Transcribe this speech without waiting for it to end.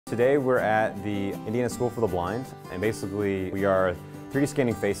Today we're at the Indiana School for the Blind, and basically we are 3D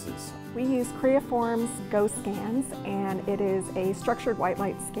scanning faces. We use Creaform's GoScans, and it is a structured white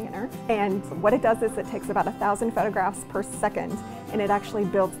light scanner. And what it does is it takes about 1,000 photographs per second, and it actually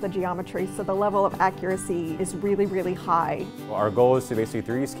builds the geometry, so the level of accuracy is really, really high. Our goal is to basically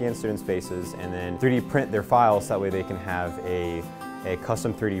 3D scan students' faces and then 3D print their files, so that way they can have a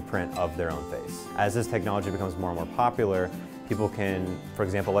custom 3D print of their own face. As this technology becomes more and more popular, people can, for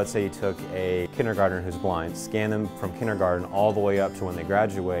example, let's say you took a kindergartner who's blind, scan them from kindergarten all the way up to when they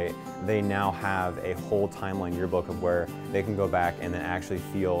graduate, they now have a whole timeline yearbook of where they can go back and then actually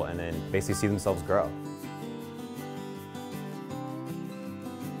feel and then basically see themselves grow.